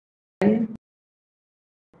Here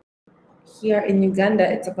in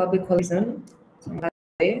Uganda, it's a public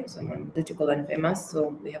holiday. Someone political and famous,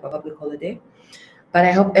 so we have a public holiday. But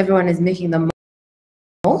I hope everyone is making the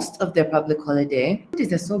most of their public holiday.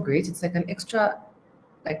 These are so great. It's like an extra,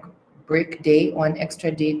 like, break day or an extra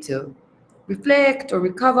day to reflect or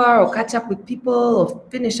recover or catch up with people or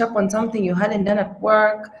finish up on something you hadn't done at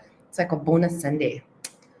work. It's like a bonus Sunday.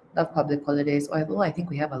 Love public holidays, although I think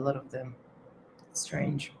we have a lot of them. It's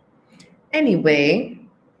strange. Anyway,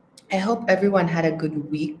 I hope everyone had a good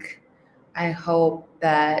week. I hope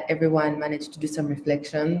that everyone managed to do some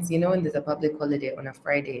reflections. You know, when there's a public holiday on a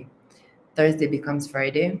Friday, Thursday becomes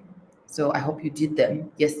Friday. So I hope you did them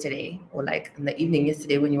yesterday or like in the evening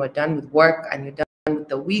yesterday when you were done with work and you're done with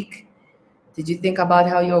the week. Did you think about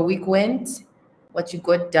how your week went? What you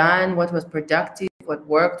got done? What was productive? What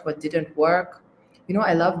worked? What didn't work? You know,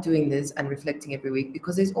 I love doing this and reflecting every week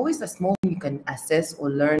because there's always a small thing you can assess or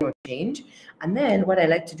learn or change. And then what I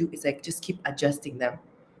like to do is like just keep adjusting them.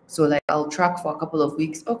 So like I'll track for a couple of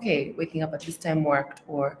weeks. Okay, waking up at this time worked,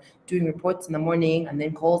 or doing reports in the morning and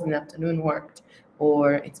then calls in the afternoon worked.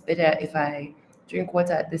 Or it's better if I drink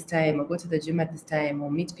water at this time or go to the gym at this time or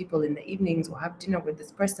meet people in the evenings or have dinner with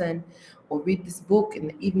this person or read this book in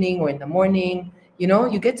the evening or in the morning. You know,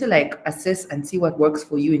 you get to like assess and see what works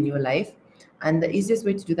for you in your life. And the easiest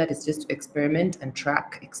way to do that is just to experiment and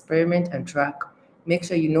track. Make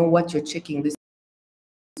sure you know what you're checking this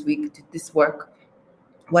week. Did this work?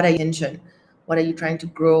 What are your intention? What are you trying to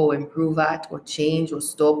grow or improve at or change or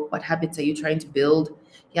stop? What habits are you trying to build?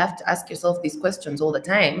 You have to ask yourself these questions all the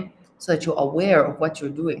time so that you're aware of what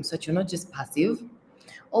you're doing, so that you're not just passive.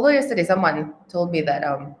 Although yesterday someone told me that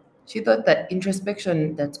she thought that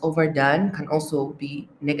introspection that's overdone can also be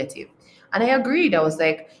negative. And I agreed. I was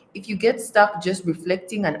like, if you get stuck just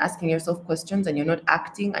reflecting and asking yourself questions and you're not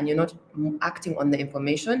acting on the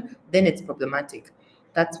information, then it's problematic.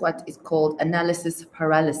 That's what is called analysis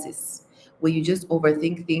paralysis, where you just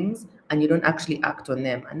overthink things and you don't actually act on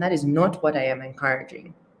them. And that is not what I am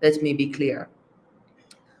encouraging. Let me be clear.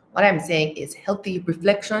 What I'm saying is healthy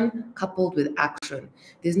reflection coupled with action.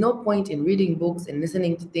 There's no point in reading books and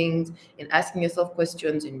listening to things and asking yourself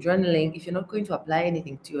questions and journaling if you're not going to apply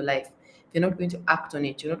anything to your life. If you're not going to act on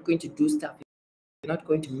it, you're not going to do stuff, you're not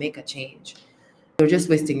going to make a change. You're just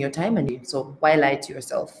wasting your time. And so why lie to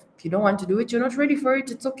yourself? If you don't want to do it, you're not ready for it,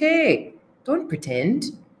 it's okay. Don't pretend.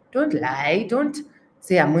 Don't lie. Don't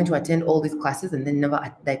say I'm going to attend all these classes and then never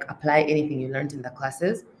like apply anything you learned in the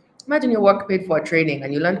classes. Imagine your work paid for a training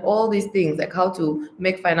and you learned all these things like how to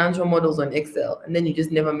make financial models on Excel and then you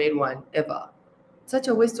just never made one ever. Such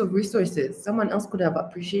a waste of resources. Someone else could have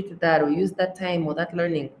appreciated that or used that time or that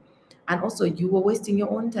learning. And also you were wasting your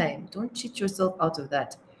own time. Don't cheat yourself out of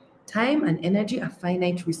that. Time and energy are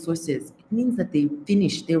finite resources. It means that they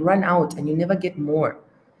finish, they run out, and you never get more.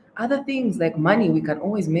 Other things like money, we can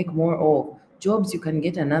always make more of. Jobs, you can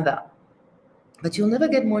get another. But you'll never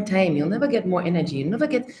get more time. You'll never get more energy. You'll never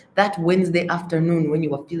get that Wednesday afternoon when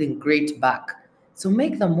you are feeling great back. So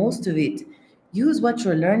make the most of it. Use what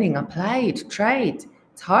you're learning, apply it, try it.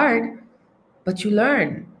 It's hard, but you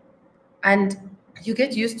learn. And you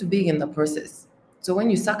get used to being in the process. So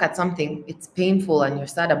when you suck at something, it's painful and you're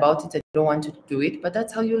sad about it and you don't want to do it, but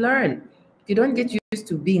that's how you learn. If you don't get used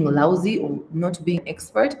to being lousy or not being an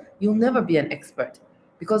expert, you'll never be an expert.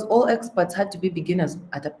 Because all experts had to be beginners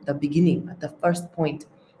at the beginning, at the first point.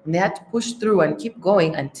 And they had to push through and keep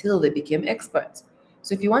going until they became experts.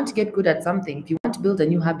 So if you want to get good at something, if you want to build a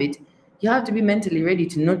new habit, you have to be mentally ready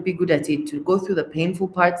to not be good at it, to go through the painful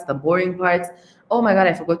parts, the boring parts. Oh my God,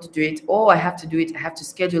 I forgot to do it. Oh, I have to do it. I have to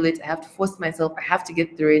schedule it. I have to force myself. I have to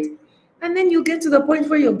get through it. And then you'll get to the point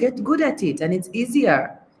where you'll get good at it and it's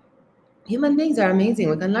easier. Human beings are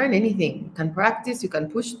amazing. We can learn anything. You can practice, you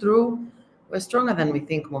can push through. We're stronger than we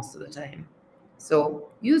think most of the time. So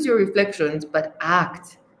use your reflections, but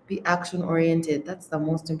act. Be action oriented. That's the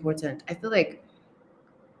most important. I feel like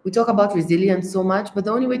we talk about resilience so much, but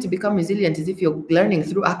the only way to become resilient is if you're learning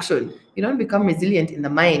through action. You don't become resilient in the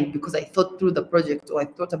mind because I thought through the project or I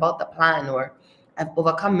thought about the plan or I've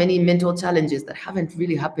overcome many mental challenges that haven't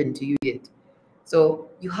really happened to you yet. So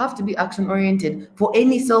you have to be action oriented for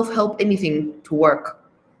any self-help, anything to work.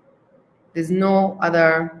 There's no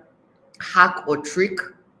other hack or trick.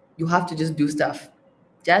 You have to just do stuff.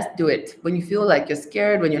 Just do it. When you feel like you're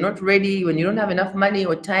scared, when you're not ready, when you don't have enough money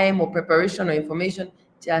or time or preparation or information,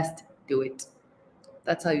 just do it.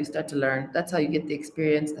 That's how you start to learn. That's how you get the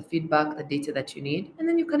experience, the feedback, the data that you need. And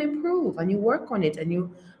then you can improve and you work on it and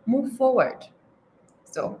you move forward.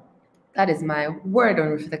 So that is my word on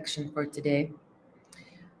reflection for today.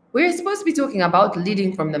 We're supposed to be talking about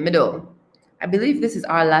leading from the middle. I believe this is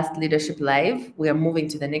our last Leadership Live. We are moving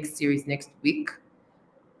to the next series next week.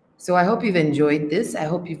 So I hope you've enjoyed this. I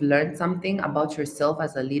hope you've learned something about yourself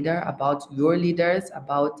as a leader, about your leaders,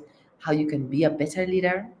 about how you can be a better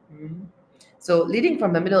leader. So leading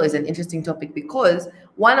from the middle is an interesting topic because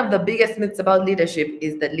one of the biggest myths about leadership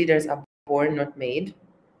is that leaders are born, not made.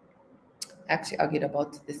 I actually argued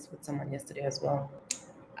about this with someone yesterday as well.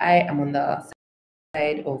 I am on the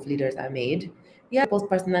side of leaders are made. Yeah, people's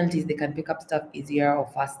personalities, they can pick up stuff easier or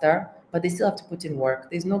faster, but they still have to put in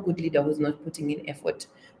work. There's no good leader who's not putting in effort,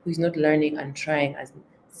 who's not learning and trying as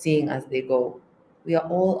seeing as they go. We are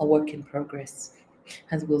all a work in progress,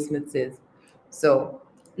 as Will Smith says. So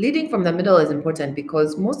leading from the middle is important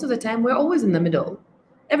because most of the time we're always in the middle.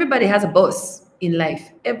 Everybody has a boss in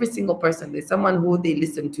life. Every single person. There's someone who they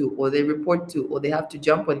listen to or they report to or they have to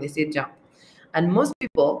jump when they say jump. And most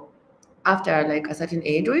people, after like a certain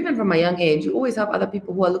age or even from a young age, you always have other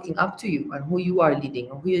people who are looking up to you and who you are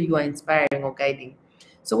leading or who you are inspiring or guiding.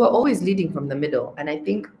 So we're always leading from the middle. And I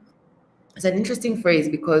think it's an interesting phrase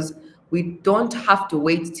because we don't have to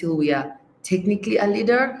wait till we are technically a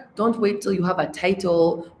leader. Don't wait till you have a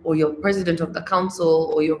title or you're president of the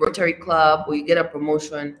council or your Rotary Club or you get a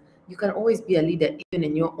promotion. You can always be a leader even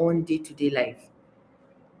in your own day-to-day life.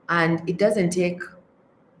 And it doesn't take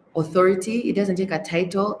authority, it doesn't take a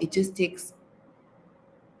title, it just takes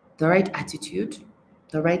the right attitude,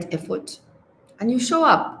 the right effort, and you show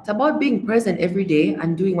up. It's about being present every day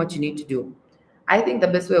and doing what you need to do. I think the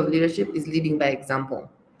best way of leadership is leading by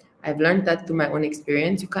example. I've learned that through my own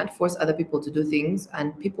experience. You can't force other people to do things,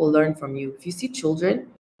 and people learn from you. If you see children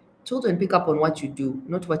pick up on what you do,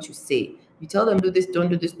 not what you say. You tell them, do this, don't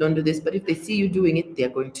do this, don't do this, but if they see you doing it, they're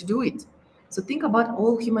going to do it. So think about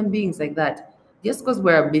all human beings like that. Just because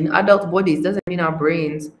we're in adult bodies doesn't mean our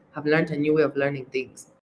brains have learned a new way of learning things.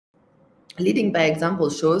 Leading by example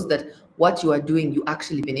shows that what you are doing, you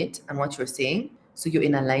actually live in it and what you're saying. So you're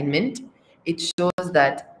in alignment. It shows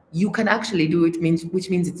that you can actually do it, which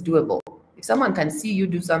means it's doable. If someone can see you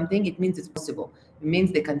do something, it means it's possible. It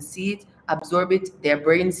means they can see it, absorb it, their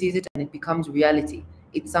brain sees it, and it becomes reality.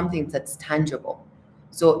 It's something that's tangible.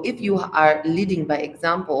 So if you are leading by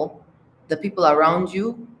example, the people around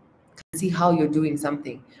you can see how you're doing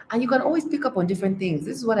something. And you can always pick up on different things.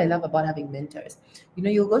 This is what I love about having mentors. You know,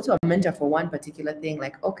 you'll go to a mentor for one particular thing,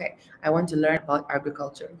 like, okay, I want to learn about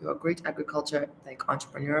agriculture. You're a great agriculture like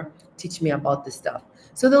entrepreneur. Teach me about this stuff.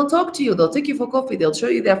 So they'll talk to you, they'll take you for coffee, they'll show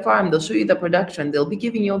you their farm, they'll show you the production, they'll be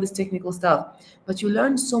giving you all this technical stuff. But you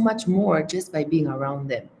learn so much more just by being around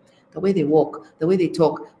them. The way they walk, the way they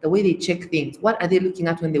talk, the way they check things. What are they looking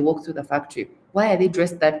at when they walk through the factory? Why are they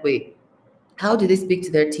dressed that way? How do they speak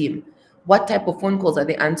to their team? What type of phone calls are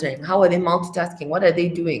they answering? How are they multitasking? What are they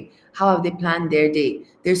doing? How have they planned their day?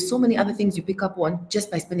 There's so many other things you pick up on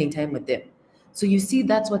just by spending time with them. So you see,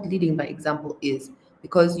 that's what leading by example is,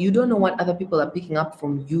 because you don't know what other people are picking up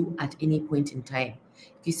from you at any point in time.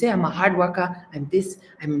 If you say, I'm a hard worker, I'm this,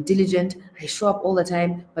 I'm diligent, I show up all the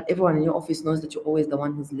time, but everyone in your office knows that you're always the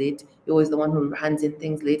one who's late, you're always the one who hands in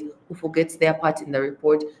things late, who forgets their part in the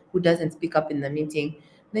report, who doesn't speak up in the meeting,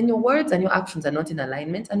 then your words and your actions are not in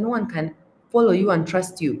alignment and no one can follow you and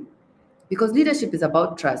trust you. Because leadership is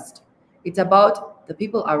about trust. It's about the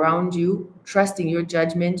people around you trusting your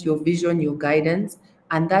judgment, your vision, your guidance,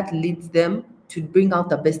 and that leads them to bring out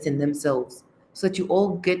the best in themselves so that you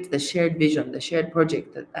all get the shared vision, the shared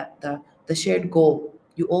project, the shared goal.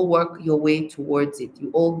 You all work your way towards it. You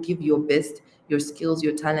all give your best, your skills,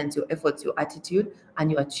 your talents, your efforts, your attitude, and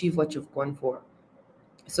you achieve what you've gone for.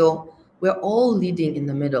 So we're all leading in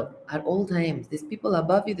the middle at all times. There's people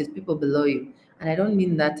above you, there's people below you. And I don't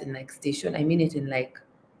mean that in like station, I mean it in like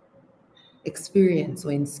experience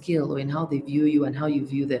or in skill or in how they view you and how you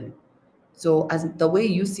view them. So as the way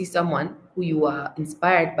you see someone who you are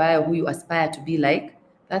inspired by or who you aspire to be like,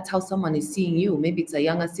 that's how someone is seeing you. Maybe it's a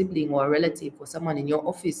younger sibling or a relative or someone in your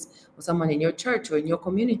office or someone in your church or in your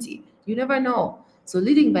community. You never know. So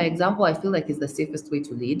leading by example, I feel like is the safest way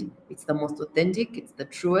to lead. It's the most authentic, it's the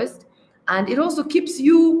truest, and it also keeps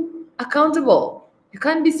you accountable. You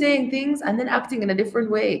can't be saying things and then acting in a different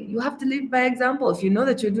way. You have to lead by example. If you know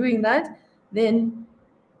that you're doing that, then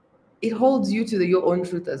it holds you to your own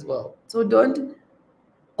truth as well. So don't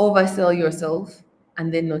oversell yourself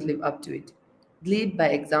and then not live up to it. Lead by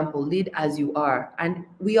example, lead as you are. And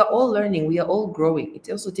we are all learning, we are all growing. It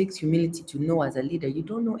also takes humility to know as a leader, you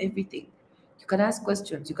don't know everything. You can ask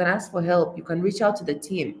questions, you can ask for help, you can reach out to the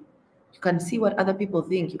team, you can see what other people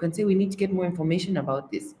think, you can say, we need to get more information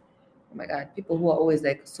about this. Oh my God, people who are always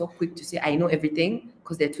like so quick to say, I know everything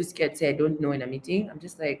because they're too scared to say, I don't know in a meeting. I'm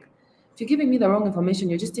just like, if you're giving me the wrong information,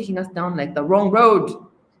 you're just taking us down like the wrong road.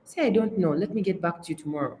 Say, I don't know, let me get back to you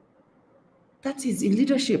tomorrow. That is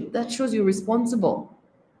leadership. That shows you're responsible.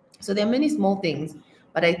 So there are many small things,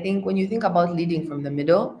 but I think when you think about leading from the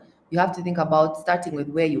middle, you have to think about starting with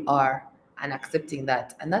where you are and accepting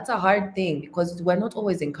that. And that's a hard thing because we're not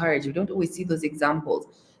always encouraged. We don't always see those examples.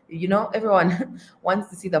 Everyone wants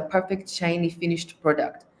to see the perfect, shiny, finished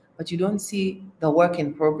product, but you don't see the work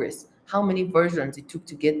in progress, how many versions it took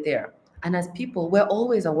to get there. And as people, we're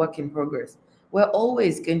always a work in progress. We're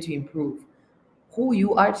always going to improve. Who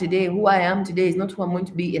you are today, who I am today, is not who I'm going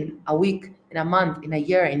to be in a week, in a month, in a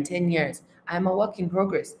year, in 10 years. I'm a work in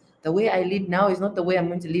progress. The way I lead now is not the way I'm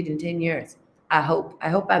going to lead in 10 years. I hope. I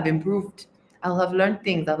hope I've improved. I'll have learned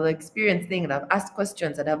things, I've experienced things, I've asked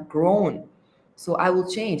questions, that I've grown. So I will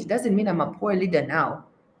change. It doesn't mean I'm a poor leader now.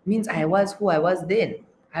 It means I was who I was then.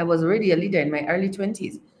 I was already a leader in my early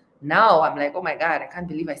 20s. Now I'm like, oh my God, I can't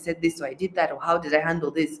believe I said this or I did that, or how did I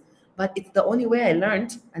handle this? But it's the only way I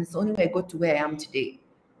learned, and it's the only way I got to where I am today.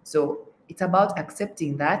 So it's about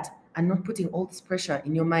accepting that and not putting all this pressure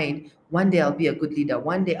in your mind. One day I'll be a good leader.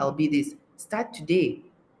 One day I'll be this. Start today.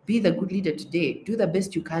 Be the good leader today. Do the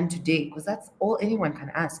best you can today, because that's all anyone can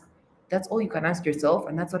ask. That's all you can ask yourself,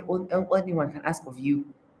 and that's what all anyone can ask of you.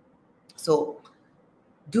 So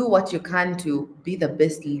do what you can to be the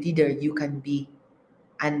best leader you can be.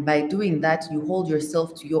 And by doing that, you hold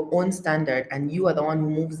yourself to your own standard, and you are the one who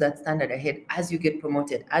moves that standard ahead as you get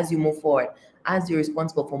promoted, as you move forward, as you're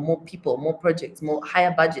responsible for more people, more projects, more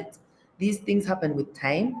higher budgets. These things happen with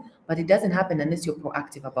time, but it doesn't happen unless you're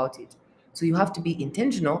proactive about it. So you have to be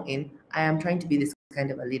intentional in, I am trying to be this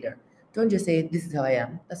kind of a leader. Don't just say, this is how I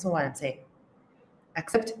am. That's not what I'm saying.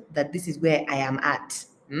 Accept that this is where I am at,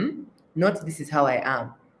 not this is how I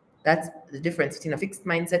am. That's the difference between a fixed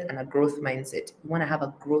mindset and a growth mindset. You want to have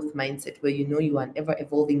a growth mindset where you know you are an ever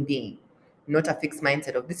evolving being, not a fixed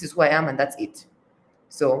mindset of this is who I am and that's it.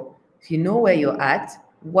 So if you know where you're at,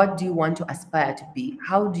 what do you want to aspire to be?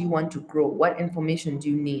 How do you want to grow? What information do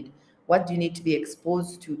you need? What do you need to be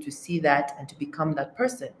exposed to see that and to become that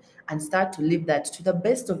person and start to live that to the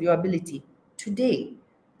best of your ability today?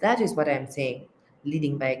 That is what I'm saying.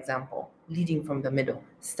 Leading by example, leading from the middle,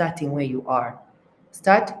 starting where you are.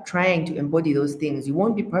 Start trying to embody those things. You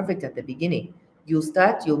won't be perfect at the beginning. You'll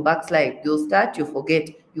start, you'll backslide. You'll start, you'll forget.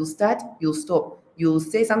 You'll start, you'll stop. You'll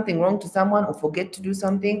say something wrong to someone or forget to do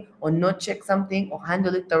something or not check something or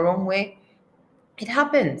handle it the wrong way. It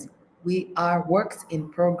happens. We are works in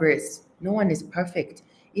progress. No one is perfect.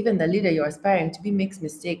 Even the leader you're aspiring to be makes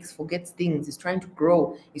mistakes, forgets things, is trying to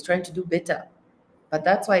grow, is trying to do better. But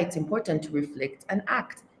that's why it's important to reflect and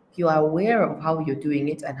act. If you are aware of how you're doing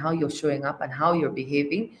it and how you're showing up and how you're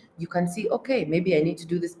behaving, you can see, okay, maybe I need to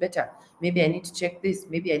do this better. Maybe I need to check this.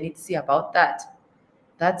 Maybe I need to see about that.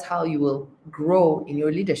 That's how you will grow in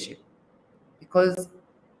your leadership. Because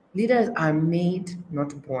leaders are made,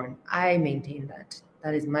 not born. I maintain that.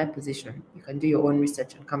 That is my position. You can do your own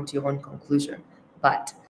research and come to your own conclusion.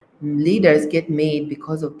 But leaders get made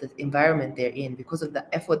because of the environment they're in, because of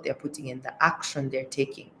the effort they're putting in, the action they're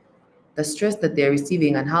taking, the stress that they're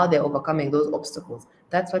receiving, and how they're overcoming those obstacles.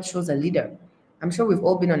 That's what shows a leader. I'm sure we've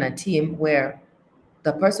all been on a team where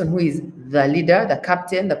the person who is the leader, the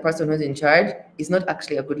captain, the person who's in charge, is not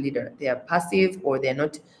actually a good leader. They are passive, or they're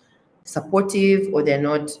not supportive, or they're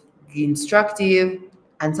not instructive,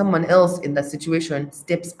 and someone else in that situation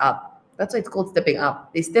steps up. That's why it's called stepping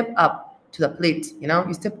up. They step up to the plate.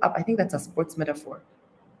 You step up. I think that's a sports metaphor.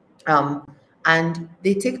 And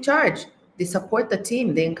they take charge. They support the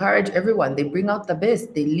team. They encourage everyone. They bring out the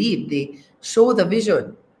best. They lead. They show the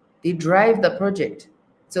vision. They drive the project.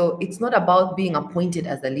 So it's not about being appointed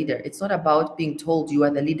as the leader. It's not about being told you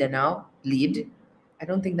are the leader now, lead. I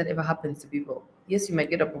don't think that ever happens to people. Yes, you might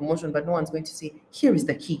get a promotion, but no one's going to say, here is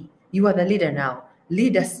the key. You are the leader now.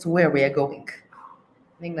 Lead us to where we are going.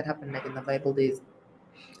 I think that happened like in the Bible days.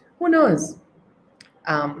 Who knows?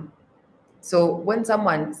 So when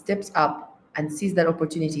someone steps up and sees that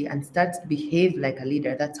opportunity and starts to behave like a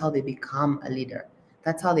leader, that's how they become a leader.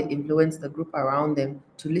 That's how they influence the group around them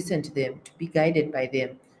to listen to them, to be guided by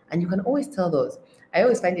them. And you can always tell those. I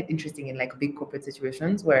always find it interesting in like big corporate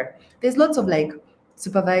situations where there's lots of like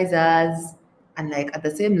supervisors and like at the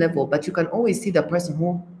same level, but you can always see the person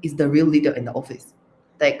who is the real leader in the office.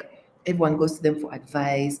 Like everyone goes to them for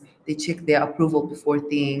advice, they check their approval before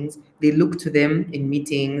things, they look to them in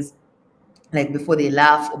meetings, like before they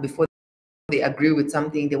laugh or before they agree with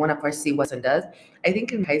something, they want to first see what person does. I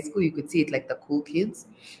think in high school you could see it like the cool kids.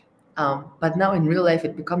 But now in real life,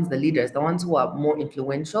 it becomes the leaders, the ones who are more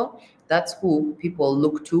influential. That's who people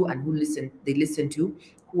look to and they listen to,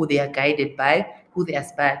 who they are guided by, who they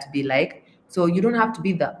aspire to be like. So you don't have to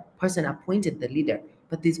be the person appointed the leader,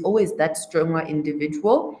 but there's always that stronger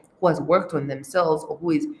individual who has worked on themselves or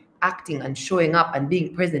who is acting and showing up and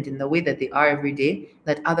being present in the way that they are every day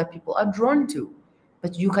that other people are drawn to.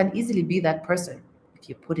 But you can easily be that person if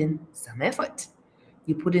you put in some effort.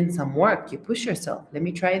 You put in some work, you push yourself. Let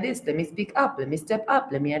me try this. Let me speak up. Let me step up.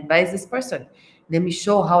 Let me advise this person. Let me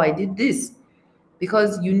show how I did this.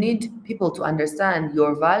 Because you need people to understand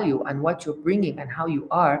your value and what you're bringing and how you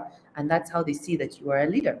are. And that's how they see that you are a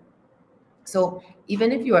leader. So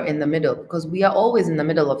even if you are in the middle, because we are always in the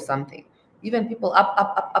middle of something, even people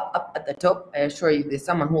up at the top, I assure you, there's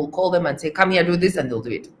someone who will call them and say, come here, do this, and they'll do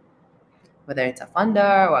it. Whether it's a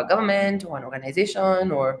funder or a government or an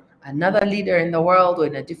organization or another leader in the world or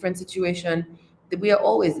in a different situation, we are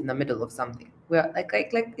always in the middle of something. We are like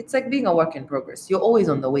it's like being a work in progress. You're always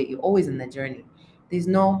on the way. You're always in the journey. There's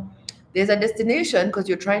a destination because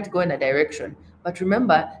you're trying to go in a direction. But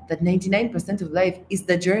remember that 99% of life is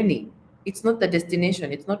the journey. It's not the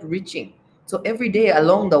destination. It's not reaching. So every day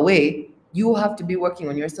along the way, you have to be working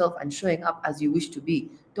on yourself and showing up as you wish to be.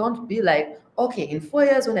 Don't be like, okay, in 4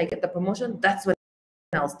 years when I get the promotion, that's when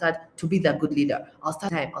I'll start to be that good leader. I'll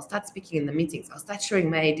start speaking in the meetings. I'll start sharing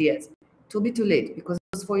my ideas. It will be too late because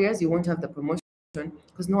those 4 years you won't have the promotion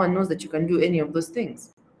because no one knows that you can do any of those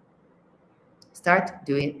things. Start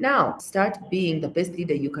doing it now. Start being the best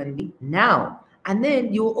leader you can be now. And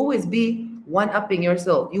then you will always be one-upping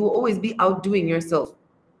yourself. You will always be outdoing yourself.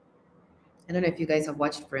 I don't know if you guys have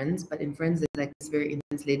watched Friends, but in Friends, there's like this very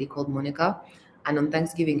intense lady called Monica. And on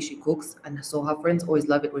Thanksgiving, she cooks. And so her friends always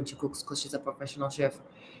love it when she cooks because she's a professional chef.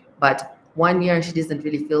 But one year, she doesn't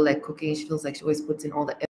really feel like cooking. She feels like she always puts in all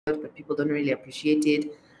the effort, but people don't really appreciate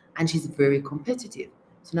it. And she's very competitive.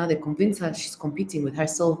 So now they convince her she's competing with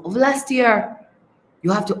herself of last year. You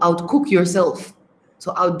have to outcook yourself.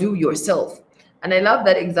 So outdo yourself. And I love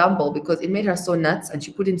that example because it made her so nuts and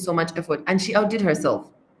she put in so much effort and she outdid herself.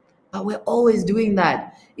 But we're always doing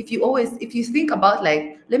that. If you think about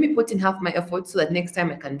like, let me put in half my effort so that next time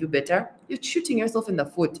I can do better, you're shooting yourself in the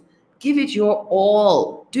foot. Give it your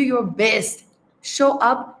all. Do your best. Show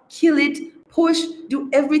up, kill it, push, do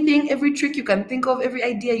everything, every trick you can think of, every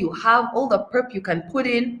idea you have, all the prep you can put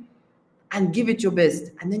in, and give it your best.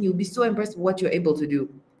 And then you'll be so impressed with what you're able to do.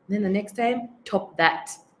 And then the next time, top that.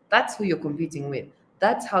 That's who you're competing with.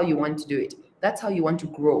 That's how you want to do it. That's how you want to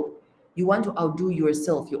grow. You want to outdo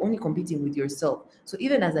yourself. You're only competing with yourself. So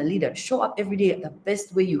even as a leader, show up every day the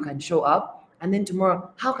best way you can show up. And then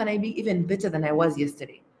tomorrow, how can I be even better than I was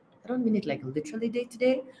yesterday? I don't mean it like literally day to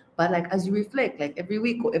day, but like as you reflect, like every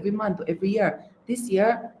week or every month or every year, this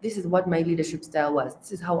year, this is what my leadership style was.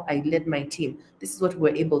 This is how I led my team. This is what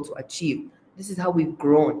we're able to achieve. This is how we've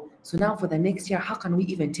grown. So now for the next year, how can we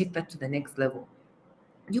even take that to the next level?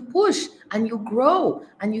 You push and you grow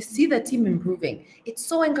and you see the team improving. It's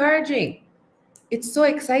so encouraging. It's so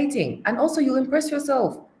exciting. And also you'll impress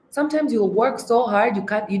yourself. Sometimes you'll work so hard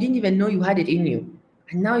you didn't even know you had it in you.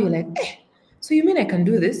 And now you're like, so you mean I can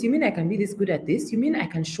do this? You mean I can be this good at this? You mean I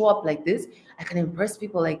can show up like this? I can impress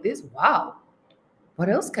people like this? Wow. What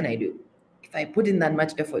else can I do? If I put in that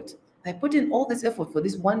much effort, if I put in all this effort for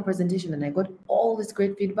this one presentation and I got all this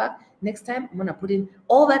great feedback, next time I'm going to put in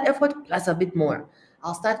all that effort plus a bit more.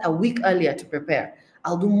 I'll start a week earlier to prepare.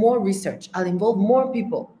 I'll do more research. I'll involve more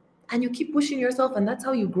people. And you keep pushing yourself, and that's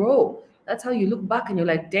how you grow. That's how you look back and you're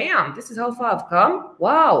like, damn, this is how far I've come.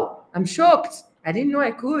 Wow, I'm shocked. I didn't know I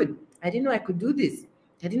could. I didn't know I could do this.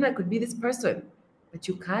 I didn't know I could be this person. But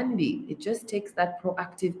you can be. It just takes that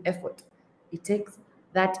proactive effort. It takes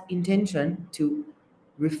that intention to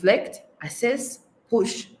reflect, assess,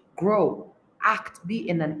 push, grow, act, be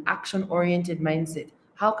in an action-oriented mindset.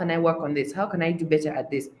 How can I work on this? How can I do better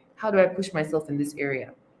at this? How do I push myself in this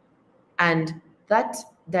area? And that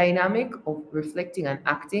dynamic of reflecting and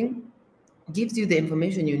acting gives you the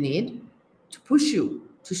information you need to push you,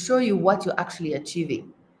 to show you what you're actually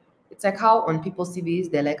achieving. It's like how on people's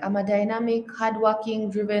CVs, they're like, I'm a dynamic,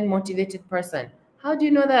 hardworking, driven, motivated person. How do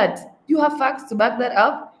you know that? Do you have facts to back that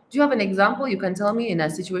up? Do you have an example you can tell me in a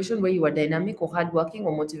situation where you are dynamic or hardworking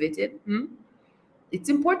or motivated? It's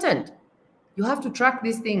important. You have to track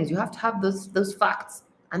these things. You have to have those facts,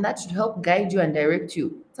 and that should help guide you and direct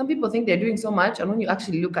you. Some people think they're doing so much, and when you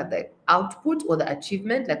actually look at the output or the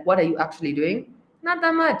achievement, like what are you actually doing? Not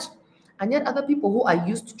that much. And yet other people who are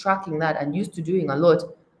used to tracking that and used to doing a lot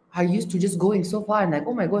are used to just going so far and like,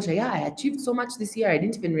 oh my gosh, yeah, I achieved so much this year. I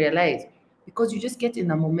didn't even realize, because you just get in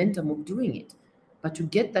the momentum of doing it. But to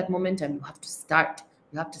get that momentum, you have to start.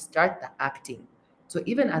 You have to start the acting. So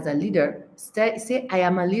even as a leader, say, I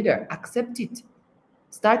am a leader. Accept it.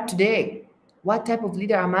 Start today. What type of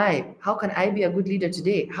leader am I? How can I be a good leader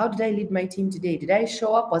today? How did I lead my team today? Did I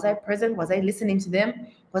show up? Was I present? Was I listening to them?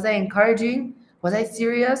 Was I encouraging? Was I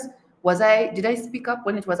serious? Did I speak up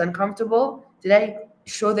when it was uncomfortable? Did I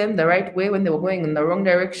show them the right way when they were going in the wrong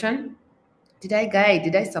direction? Did I guide?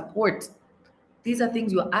 Did I support? These are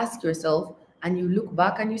things you ask yourself and you look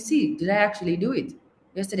back and you see, did I actually do it?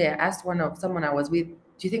 Yesterday I asked someone I was with,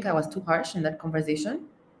 do you think I was too harsh in that conversation?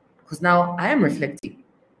 Because now I am reflecting.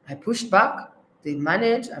 I pushed back, they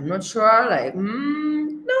managed, I'm not sure, like, no,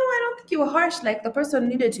 I don't think you were harsh. Like the person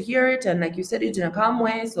needed to hear it and like you said it in a calm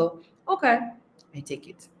way. So, okay, I take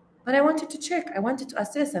it. But I wanted to check, I wanted to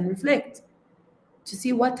assess and reflect to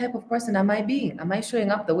see what type of person am I being? Am I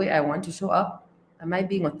showing up the way I want to show up? Am I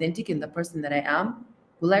being authentic in the person that I am?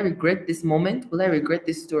 Will I regret this moment? Will I regret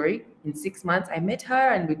this story? In 6 months, I met her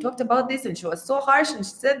and we talked about this and she was so harsh and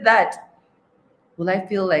she said that. Will I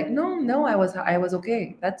feel like, no, I was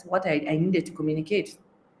okay. That's what I needed to communicate.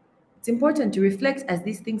 It's important to reflect as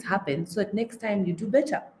these things happen so that next time you do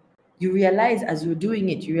better. You realize as you're doing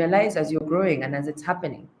it, you realize as you're growing and as it's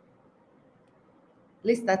happening. At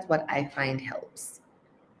least that's what I find helps.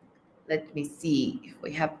 Let me see if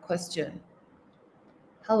we have a question.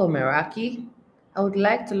 Hello, Meraki. I would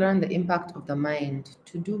like to learn the impact of the mind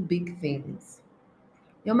to do big things.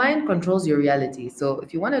 Your mind controls your reality. So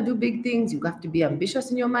if you want to do big things, you have to be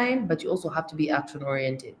ambitious in your mind, but you also have to be action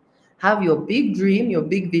oriented. Have your big dream, your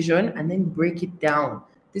big vision, and then break it down.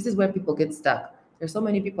 This is where people get stuck. There's so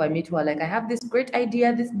many people I meet who are like, I have this great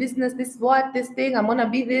idea, this business, this thing, I'm going to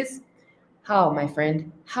be this. How, my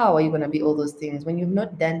friend? How are you going to be all those things when you've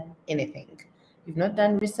not done anything? You've not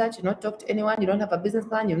done research, you've not talked to anyone, you don't have a business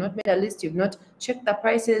plan, you've not made a list, you've not checked the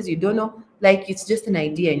prices, you don't know. Like, it's just an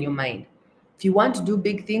idea in your mind. If you want to do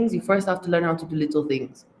big things, you first have to learn how to do little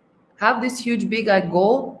things. Have this huge, big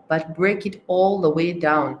goal, but break it all the way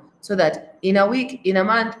down so that in a week, in a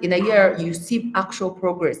month, in a year, you see actual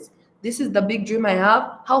progress. This is the big dream I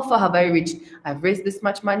have. How far have I reached? I've raised this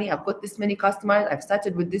much money. I've got this many customers. I've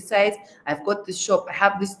started with this size. I've got this shop. I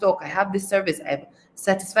have this stock. I have this service. I've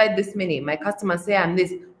satisfied this many. My customers say I'm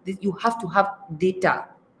this. You have to have data.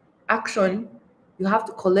 Action, you have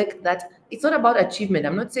to collect that. It's not about achievement.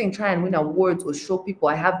 I'm not saying try and win awards or show people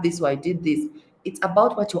I have this or I did this. It's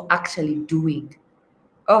about what you're actually doing.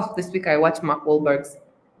 Oh, this week I watched Mark Wahlberg's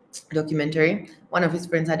documentary. One of his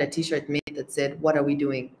friends had a t-shirt made that said, "What are we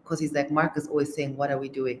doing?" Because he's like, Mark is always saying, "What are we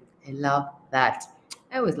doing?" I love that.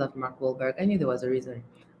 I always loved Mark Wahlberg. I knew there was a reason.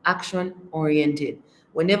 Action oriented.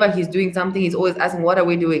 Whenever he's doing something, he's always asking, "What are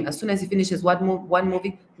we doing?" As soon as he finishes one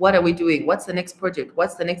movie, "What are we doing? What's the next project?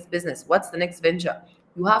 What's the next business? What's the next venture?"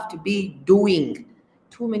 You have to be doing.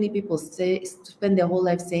 Too many people spend their whole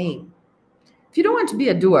life saying. If you don't want to be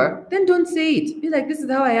a doer, then don't say it. Be like, this is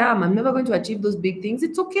how I am. I'm never going to achieve those big things.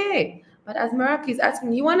 It's okay. But as Maraki is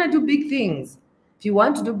asking, you want to do big things. If you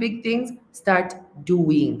want to do big things, start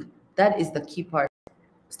doing. That is the key part.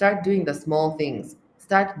 Start doing the small things.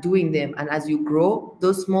 Start doing them. And as you grow,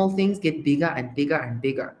 those small things get bigger and bigger and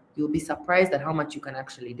bigger. You'll be surprised at how much you can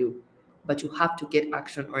actually do. But you have to get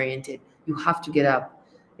action oriented. You have to get up.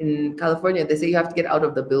 In California, they say you have to get out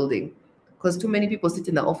of the building because too many people sit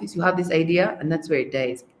in the office. You have this idea and that's where it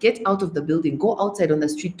dies. Get out of the building, go outside on the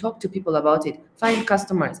street, talk to people about it, find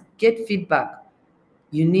customers, get feedback.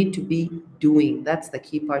 You need to be doing. That's the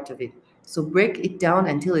key part of it. So break it down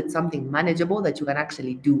until it's something manageable that you can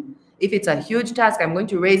actually do. If it's a huge task, I'm going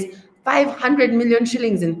to raise 500 million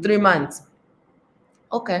shillings in 3 months.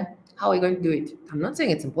 Okay, how are you going to do it? I'm not saying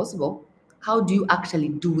it's impossible. How do you actually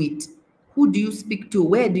do it? Who do you speak to?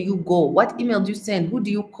 Where do you go? What email do you send? Who do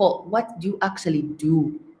you call? What do you actually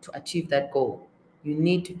do to achieve that goal? You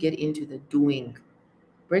need to get into the doing.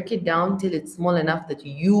 Break it down till it's small enough that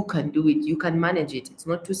you can do it. You can manage it. It's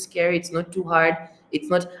not too scary. It's not too hard. It's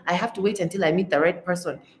not, I have to wait until I meet the right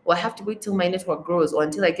person, or I have to wait till my network grows, or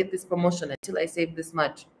until I get this promotion, until I save this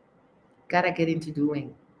much. Gotta get into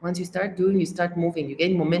doing. Once you start doing, you start moving, you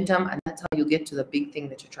gain momentum, and that's how you get to the big thing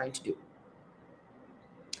that you're trying to do.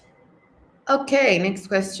 Okay, next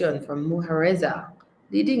question from Muhareza.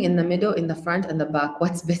 Leading in the middle, in the front, and the back,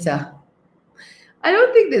 what's better? I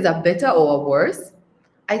don't think there's a better or a worse.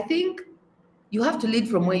 I think you have to lead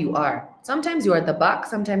from where you are. Sometimes you're at the back,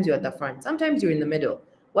 sometimes you're at the front, sometimes you're in the middle.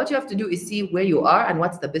 What you have to do is see where you are and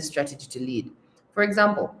what's the best strategy to lead. For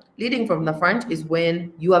example, leading from the front is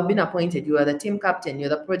when you have been appointed, you are the team captain, you're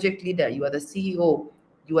the project leader, you are the CEO,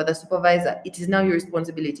 you are the supervisor. It is now your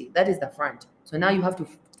responsibility. That is the front. So now you have to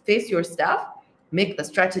face your staff, make the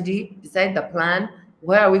strategy, decide the plan.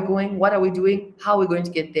 Where are we going? What are we doing? How are we going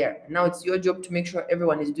to get there? Now it's your job to make sure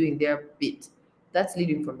everyone is doing their bit. That's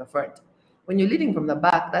leading from the front. When you're leading from the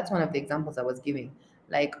back, that's one of the examples I was giving.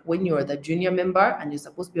 Like when you're the junior member and you're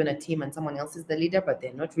supposed to be on a team and someone else is the leader, but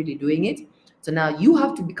they're not really doing it. So now you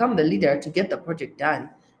have to become the leader to get the project done.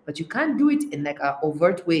 But you can't do it in like an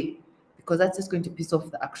overt way, because that's just going to piss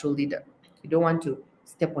off the actual leader. You don't want to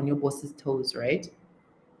step on your boss's toes, right?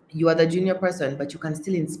 You are the junior person, but you can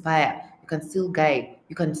still inspire, you can still guide,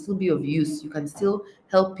 you can still be of use, you can still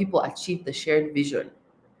help people achieve the shared vision.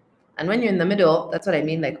 And when you're in the middle, that's what I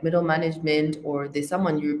mean, like middle management, or there's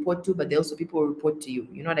someone you report to, but there's also people who report to you.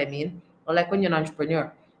 You know what I mean? Or like when you're an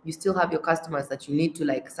entrepreneur, you still have your customers that you need to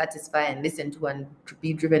like satisfy and listen to and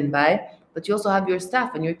be driven by, but you also have your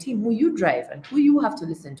staff and your team who you drive and who you have to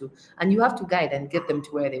listen to, and you have to guide and get them to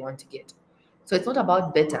where they want to get. So it's not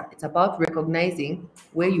about better, it's about recognizing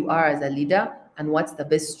where you are as a leader and what's the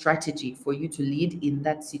best strategy for you to lead in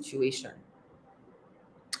that situation.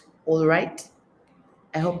 All right.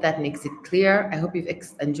 I hope that makes it clear. I hope you've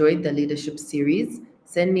enjoyed the leadership series.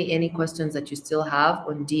 Send me any questions that you still have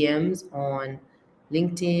on DMs on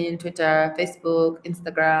LinkedIn, Twitter, Facebook,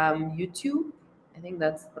 Instagram, YouTube. I think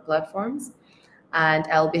that's the platforms. And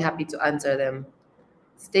I'll be happy to answer them.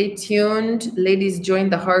 Stay tuned. Ladies, join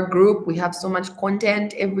the Her group. We have so much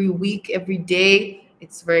content every week, every day.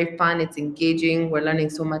 It's very fun. It's engaging. We're learning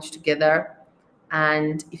so much together.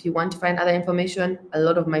 And if you want to find other information, a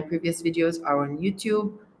lot of my previous videos are on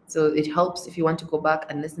YouTube. So it helps if you want to go back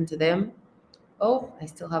and listen to them. Oh, I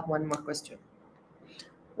still have one more question.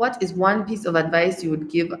 What is one piece of advice you would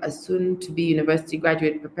give a soon-to-be university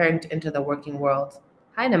graduate preparing to enter the working world?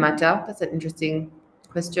 Hi, Namata. That's an interesting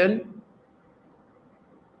question.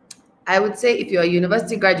 I would say if you're a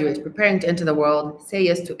university graduate preparing to enter the world, say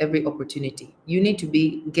yes to every opportunity. You need to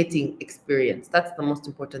be getting experience. That's the most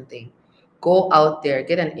important thing. Go out there,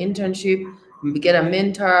 get an internship, get a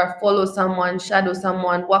mentor, follow someone, shadow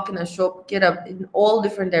someone, work in a shop, get up in all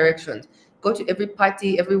different directions. Go to every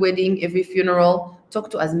party, every wedding, every funeral, talk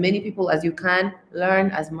to as many people as you can, learn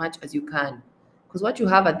as much as you can. Because what you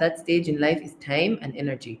have at that stage in life is time and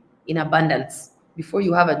energy in abundance. Before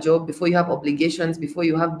you have a job, before you have obligations, before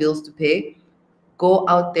you have bills to pay, go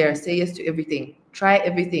out there, say yes to everything. Try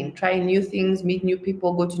everything. Try new things, meet new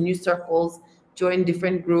people, go to new circles, join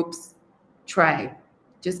different groups. Try.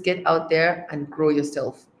 Just get out there and grow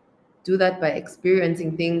yourself. Do that by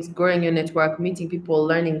experiencing things, growing your network, meeting people,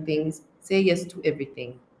 learning things. Say yes to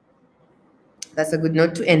everything. That's a good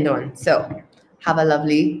note to end on. So, have a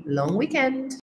lovely long weekend.